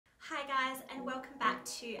Hi guys, and welcome back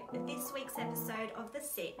to this week's episode of The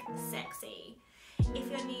Sick, the Sexy. If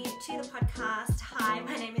you're new to the podcast, hi,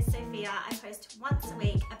 my name is Sophia. I post once a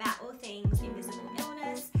week about all things invisible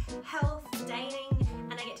illness, health, dating,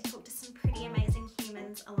 and I get to talk to some pretty amazing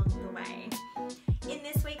humans along the way. In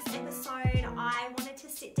this week's episode, I wanted to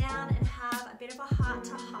sit down and have a bit of a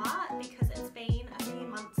heart-to-heart because it's been a few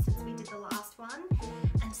months since we did the last one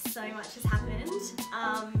and so much has happened.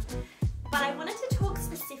 But I wanted to talk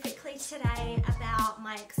specifically today about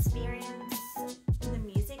my experience in the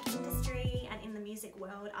music industry and in the music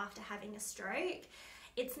world after having a stroke.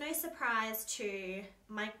 It's no surprise to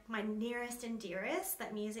my nearest and dearest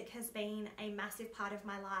that music has been a massive part of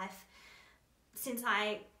my life since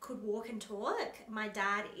I could walk and talk. My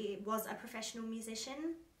dad was a professional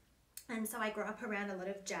musician, and so I grew up around a lot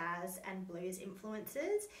of jazz and blues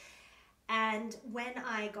influences. And when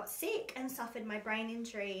I got sick and suffered my brain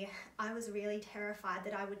injury, I was really terrified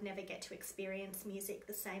that I would never get to experience music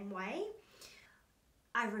the same way.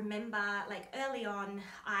 I remember early on,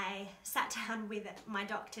 I sat down with my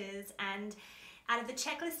doctors, and out of the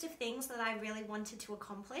checklist of things that I really wanted to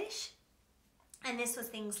accomplish, and this was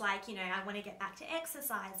things like, I want to get back to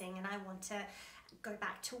exercising, and I want to go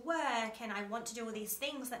back to work, and I want to do all these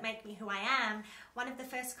things that make me who I am. One of the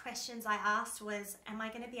first questions I asked was, am I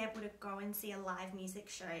going to be able to go and see a live music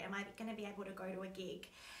show? Am I going to be able to go to a gig?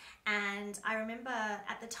 And I remember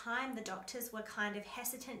at the time the doctors were kind of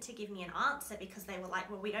hesitant to give me an answer because they were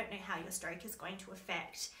like, well, we don't know how your stroke is going to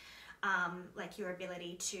affect your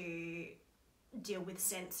ability to deal with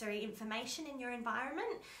sensory information in your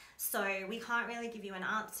environment. So we can't really give you an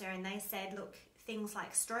answer. And they said, look, things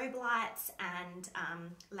like strobe lights and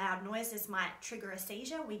loud noises might trigger a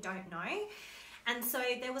seizure. We don't know. And so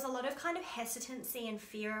there was a lot of kind of hesitancy and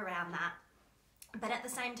fear around that. But at the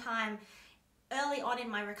same time, early on in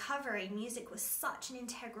my recovery, music was such an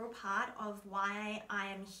integral part of why I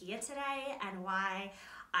am here today and why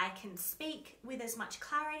I can speak with as much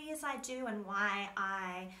clarity as I do, and why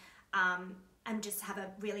I and just have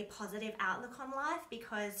a really positive outlook on life,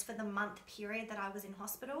 because for the month period that I was in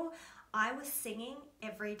hospital, I was singing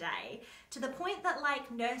every day, to the point that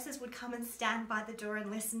nurses would come and stand by the door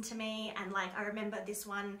and listen to me. And I remember this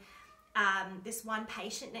one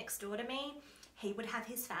patient next door to me, he would have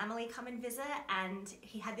his family come and visit, and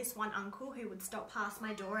he had this one uncle who would stop past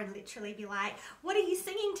my door and literally be like, what are you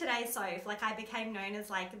singing today, Soph? I became known as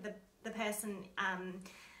the person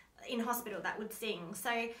in hospital that would sing.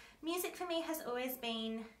 So music for me has always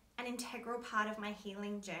been an integral part of my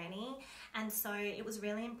healing journey, and so it was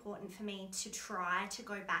really important for me to try to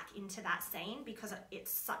go back into that scene because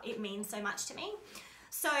it means so much to me.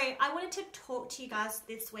 So I wanted to talk to you guys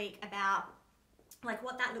this week about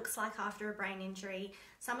what that looks like after a brain injury,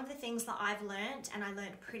 some of the things that I've learned, and I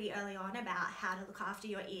learned pretty early on about how to look after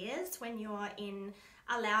your ears when you're in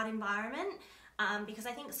a loud environment, because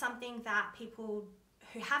I think something that people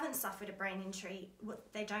who haven't suffered a brain injury, what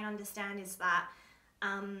they don't understand is that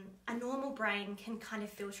a normal brain can kind of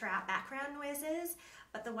filter out background noises,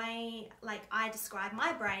 but the way I describe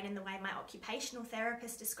my brain and the way my occupational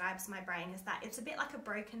therapist describes my brain is that it's a bit like a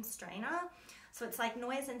broken strainer. So it's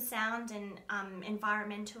noise and sound and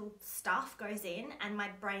environmental stuff goes in, and my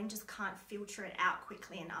brain just can't filter it out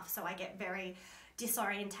quickly enough, so I get very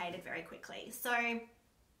disorientated very quickly. So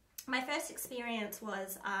my first experience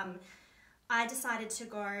was I decided to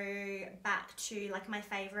go back to my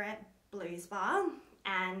favorite blues bar,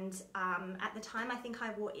 and at the time I think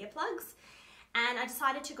I wore earplugs, and I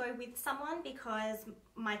decided to go with someone because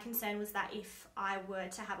my concern was that if I were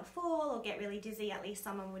to have a fall or get really dizzy, at least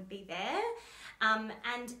someone would be there.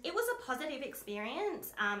 And it was a positive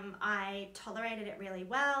experience. I tolerated it really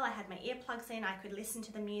well. I had my earplugs in, I could listen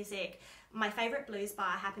to the music. My favorite blues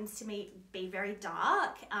bar happens to be very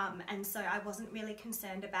dark, and so I wasn't really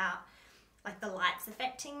concerned about the lights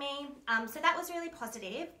affecting me. So that was really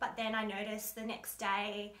positive. But then I noticed the next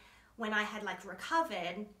day when I had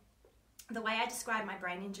recovered, the way I describe my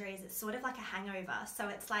brain injury is it's sort of like a hangover. So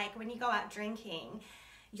it's when you go out drinking,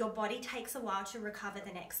 your body takes a while to recover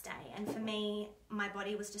the next day. And for me, my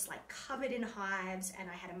body was just covered in hives, and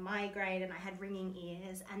I had a migraine and I had ringing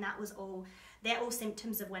ears, and they're all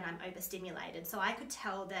symptoms of when I'm overstimulated. So I could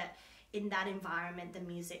tell that in that environment, the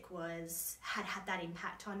music had that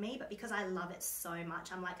impact on me. But because I love it so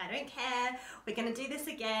much, I'm I don't care, we're gonna do this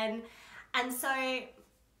again. And so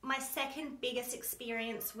my second biggest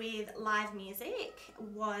experience with live music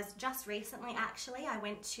was just recently, actually. I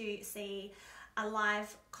went to see a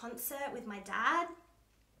live concert with my dad,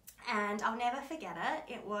 and I'll never forget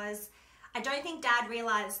it. I don't think Dad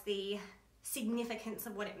realized the significance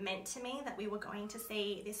of what it meant to me that we were going to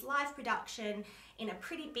see this live production in a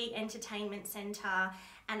pretty big entertainment centre,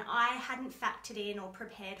 and I hadn't factored in or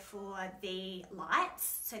prepared for the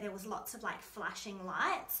lights. So there was lots of like flashing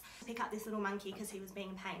lights. Pick up this little monkey because he was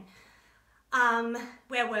being a pain.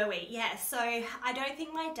 Where were we? Yeah, so I don't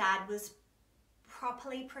think my dad was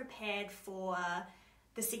properly prepared for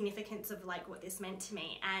the significance of like what this meant to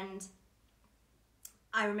me. And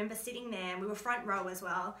I remember sitting there, and we were front row as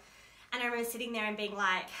well, and I remember sitting there and being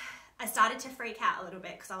like, I started to freak out a little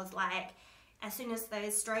bit, because I was like, as soon as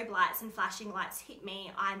those strobe lights and flashing lights hit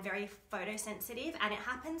me, I'm very photosensitive, and it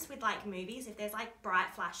happens with like movies. If there's like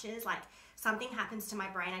bright flashes, like something happens to my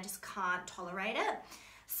brain, I just can't tolerate it.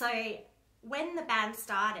 So when the band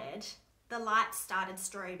started, the lights started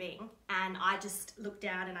strobing, and I just looked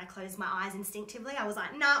down and I closed my eyes instinctively. I was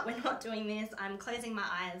like, nah, we're not doing this. I'm closing my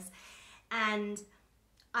eyes. And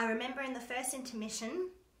I remember in the first intermission,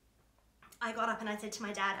 I got up and I said to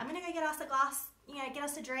my dad, I'm gonna go get us a glass, you know, get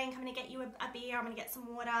us a drink. I'm gonna get you a beer. I'm gonna get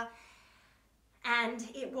some water. And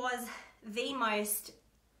it was the most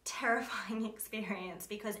terrifying experience,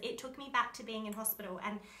 because it took me back to being in hospital.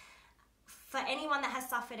 And for anyone that has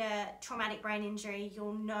suffered a traumatic brain injury,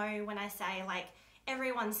 you'll know when I say like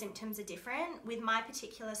everyone's symptoms are different. With my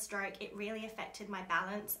particular stroke, it really affected my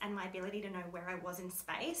balance and my ability to know where I was in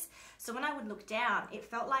space. So when I would look down, it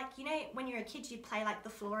felt like, you know, when you're a kid, you'd play like the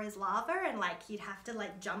floor is lava, and like you'd have to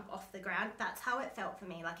like jump off the ground. That's how it felt for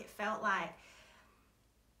me. Like it felt like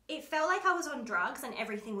I was on drugs and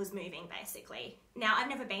everything was moving, basically. Now, I've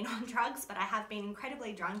never been on drugs, but I have been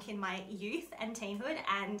incredibly drunk in my youth and teenhood,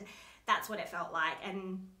 and that's what it felt like.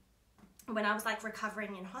 And when I was like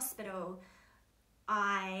recovering in hospital,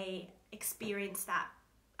 I experienced that.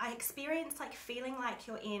 I experienced like feeling like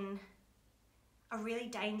you're in a really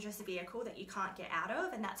dangerous vehicle that you can't get out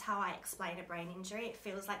of, and that's how I explain a brain injury. It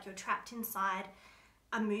feels like you're trapped inside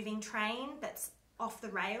a moving train that's off the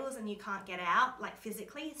rails and you can't get out, like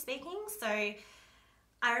physically speaking. So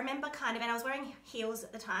I remember kind of, and I was wearing heels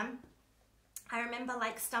at the time, I remember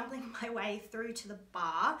like stumbling my way through to the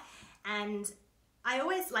bar. And I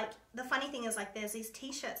always, like, the funny thing is, like, there's these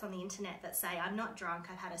t-shirts on the internet that say, I'm not drunk,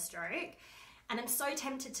 I've had a stroke. And I'm so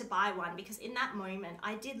tempted to buy one, because in that moment,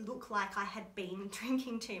 I did look like I had been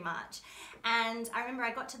drinking too much. And I remember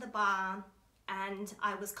I got to the bar and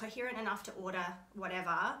I was coherent enough to order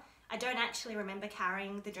whatever. I don't actually remember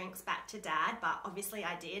carrying the drinks back to Dad, but obviously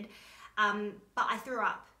I did. But I threw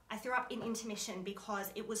up. I threw up in intermission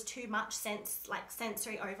because it was too much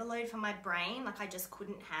sensory overload for my brain. Like I just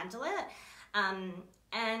couldn't handle it.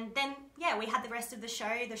 And then, yeah, we had the rest of the show.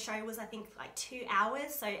 The show was, I think, like 2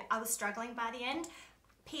 hours. So I was struggling by the end.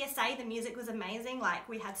 PSA, the music was amazing. Like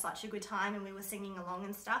we had such a good time and we were singing along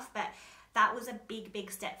and stuff. But that was a big,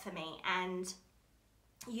 big step for me. And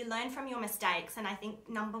you learn from your mistakes. And I think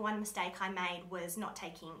number one mistake I made was not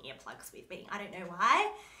taking earplugs with me. I don't know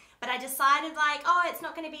why. But I decided like, oh, it's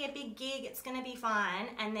not going to be a big gig. It's going to be fine.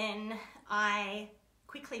 And then I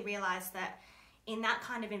quickly realized that in that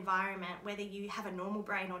kind of environment, whether you have a normal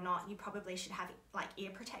brain or not, you probably should have like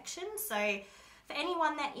ear protection. So for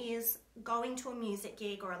anyone that is going to a music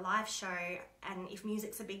gig or a live show, and if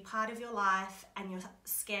music's a big part of your life and you're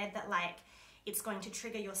scared that like it's going to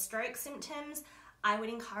trigger your stroke symptoms, I would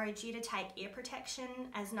encourage you to take ear protection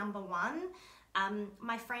as number one.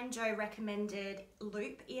 My friend Jo recommended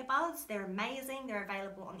Loop earbuds. They're amazing. They're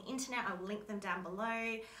available on the internet. I will link them down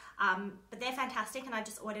below. But they're fantastic, and I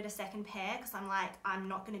just ordered a second pair because I'm like, I'm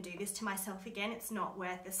not going to do this to myself again. It's not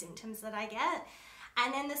worth the symptoms that I get.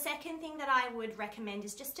 And then the second thing that I would recommend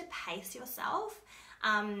is just to pace yourself.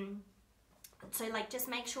 So like just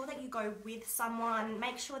make sure that you go with someone.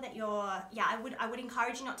 Make sure that I would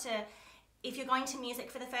encourage you not to, if you're going to music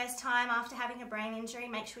for the first time after having a brain injury,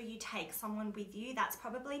 make sure you take someone with you. That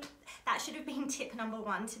should have been tip number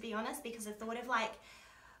one, to be honest, because the thought of like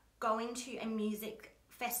going to a music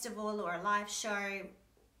festival or a live show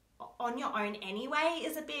on your own anyway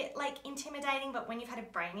is a bit like intimidating. But when you've had a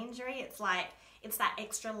brain injury, it's like, it's that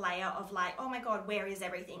extra layer of like, oh my God, where is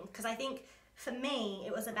everything? Because I think for me,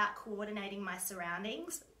 it was about coordinating my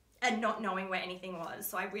surroundings and not knowing where anything was.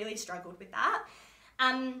 So I really struggled with that.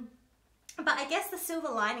 But I guess the silver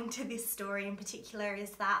lining to this story in particular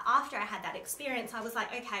is that after I had that experience, I was like,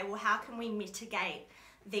 okay, well, how can we mitigate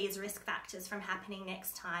these risk factors from happening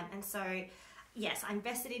next time? And so, yes, I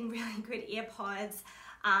invested in really good earpods.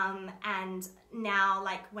 And now,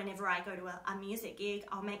 like, whenever I go to a music gig,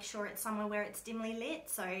 I'll make sure it's somewhere where it's dimly lit.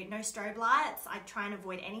 So no strobe lights. I try and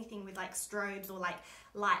avoid anything with like strobes or like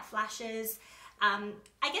light flashes.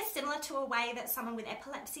 I guess similar to a way that someone with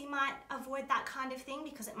epilepsy might avoid that kind of thing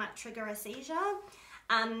because it might trigger a seizure.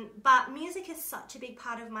 But music is such a big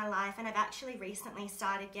part of my life, and I've actually recently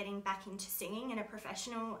started getting back into singing in a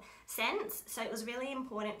professional sense. So it was really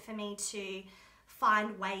important for me to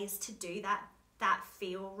find ways to do that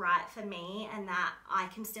feel right for me and that I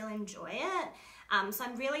can still enjoy it. So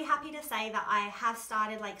I'm really happy to say that I have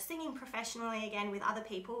started like singing professionally again with other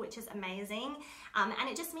people, which is amazing. And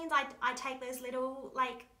it just means I take those little,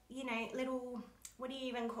 like, you know, little, what do you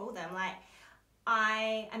even call them? Like,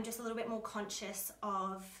 I am just a little bit more conscious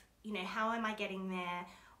of, you know, how am I getting there?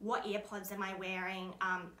 What earpods am I wearing?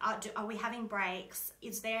 Are we having breaks?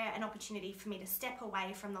 Is there an opportunity for me to step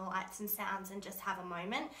away from the lights and sounds and just have a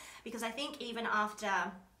moment? Because I think even after,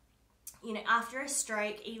 you know, after a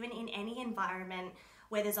stroke, even in any environment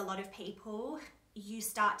where there's a lot of people, you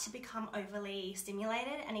start to become overly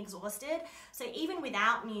stimulated and exhausted. So even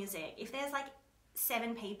without music, if there's like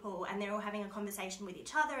 7 people and they're all having a conversation with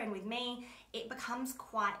each other and with me, it becomes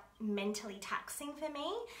quite mentally taxing for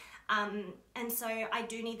me. And so I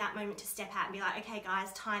do need that moment to step out and be like, okay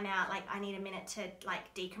guys, time out. Like, I need a minute to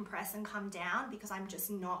like decompress and come down because I'm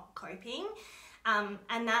just not coping.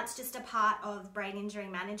 And that's just a part of brain injury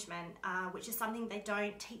management, which is something they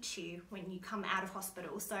don't teach you when you come out of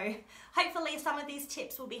hospital. So hopefully some of these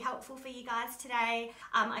tips will be helpful for you guys today.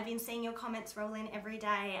 I've been seeing your comments roll in every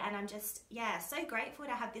day, and I'm just, yeah, so grateful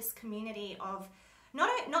to have this community of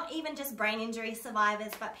not even just brain injury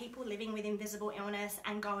survivors, but people living with invisible illness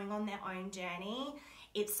and going on their own journey.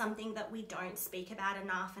 It's something that we don't speak about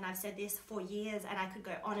enough, and I've said this for years and I could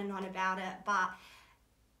go on and on about it, but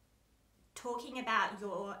talking about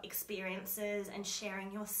your experiences and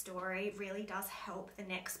sharing your story really does help the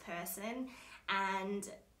next person. And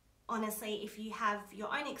honestly, if you have your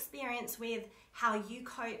own experience with how you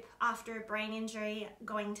cope after a brain injury,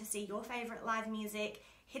 going to see your favorite live music,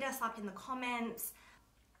 hit us up in the comments.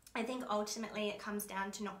 I think ultimately it comes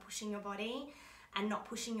down to not pushing your body and not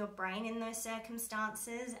pushing your brain in those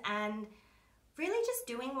circumstances, and really just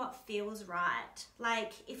doing what feels right.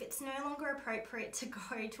 Like, if it's no longer appropriate to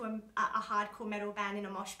go to a hardcore metal band in a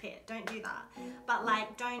mosh pit, don't do that. But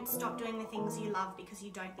like, don't stop doing the things you love because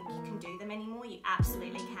you don't think you can do them anymore. You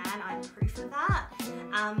absolutely can. I'm proof of that.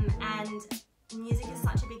 And music is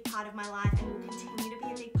such a big part of my life and will continue to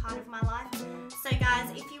be a big part of my life. So guys,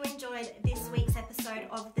 if you enjoyed this week's episode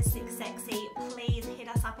of The Sick Sexy, please hit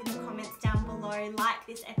us up in the comments down below. Like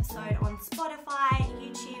this episode on Spotify,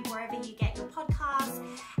 YouTube, wherever you get your podcasts.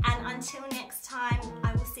 And until next time,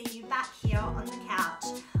 I will see you back here on the couch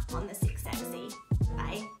on The Sick Sexy.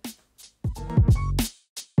 Bye.